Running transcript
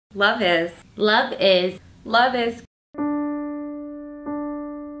Love is. Love is. Love is.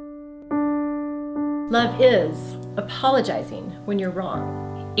 Love is apologizing when you're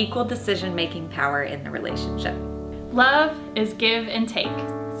wrong. Equal decision-making power in the relationship. Love is give and take.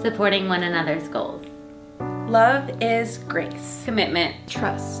 Supporting one another's goals. Love is grace. Commitment.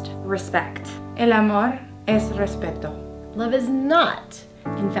 Trust. Respect. El amor es respeto. Love is not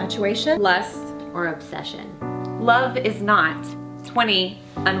infatuation, Lust. Or obsession. Love is not 20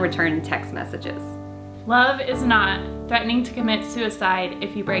 unreturned text messages. Love is not threatening to commit suicide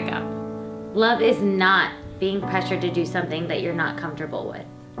if you break up. Love is not being pressured to do something that you're not comfortable with.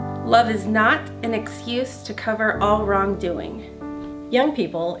 Love is not an excuse to cover all wrongdoing. Young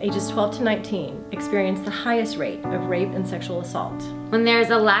people ages 12 to 19 experience the highest rate of rape and sexual assault. When there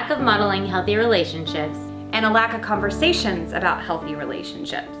is a lack of modeling healthy relationships And a lack of conversations about healthy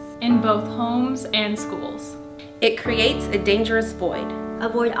relationships. In both homes and schools. It creates a dangerous void. A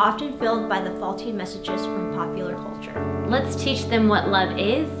void often filled by the faulty messages from popular culture. let's teach them what love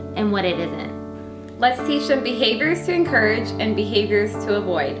is and what it isn't. Let's teach them behaviors to encourage and behaviors to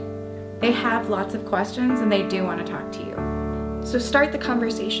avoid. They have lots of questions and they do want to talk to you. So start the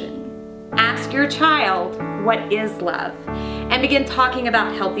conversation. Ask your child, what is love? And begin talking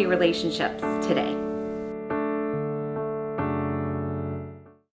about healthy relationships today.